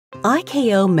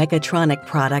IKO Mechatronic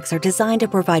products are designed to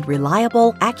provide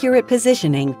reliable, accurate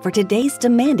positioning for today's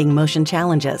demanding motion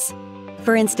challenges.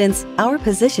 For instance, our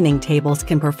positioning tables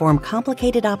can perform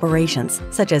complicated operations,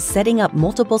 such as setting up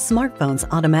multiple smartphones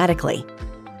automatically.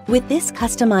 With this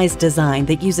customized design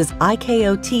that uses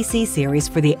IKO TC series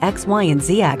for the X, Y, and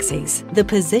Z axes, the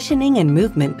positioning and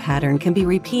movement pattern can be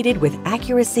repeated with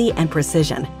accuracy and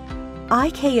precision.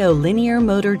 IKO linear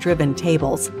motor-driven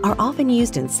tables are often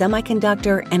used in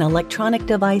semiconductor and electronic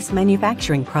device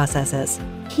manufacturing processes.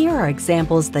 Here are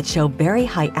examples that show very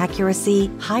high accuracy,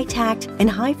 high tact, and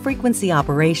high-frequency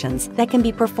operations that can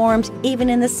be performed even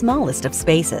in the smallest of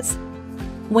spaces.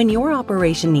 When your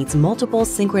operation needs multiple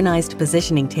synchronized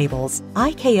positioning tables,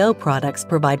 IKO products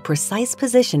provide precise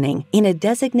positioning in a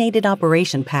designated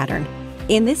operation pattern.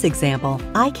 In this example,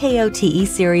 IKO TE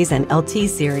series and LT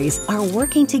series are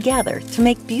working together to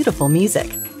make beautiful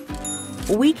music.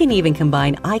 We can even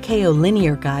combine IKO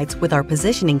linear guides with our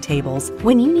positioning tables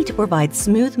when you need to provide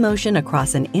smooth motion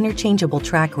across an interchangeable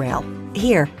track rail.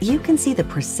 Here, you can see the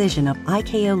precision of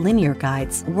IKO linear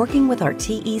guides working with our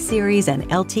TE series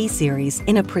and LT series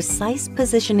in a precise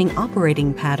positioning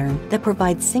operating pattern that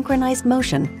provides synchronized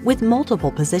motion with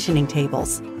multiple positioning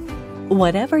tables.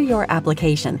 Whatever your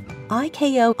application,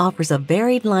 IKO offers a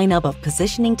varied lineup of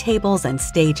positioning tables and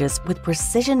stages with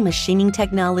precision machining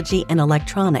technology and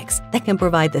electronics that can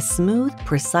provide the smooth,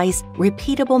 precise,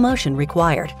 repeatable motion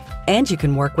required. And you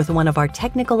can work with one of our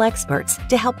technical experts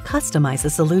to help customize a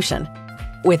solution.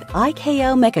 With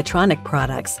IKO Mechatronic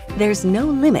products, there's no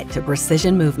limit to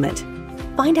precision movement.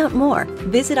 Find out more,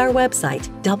 visit our website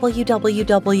www.ikont.com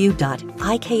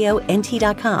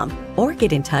or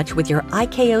get in touch with your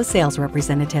IKO sales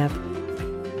representative.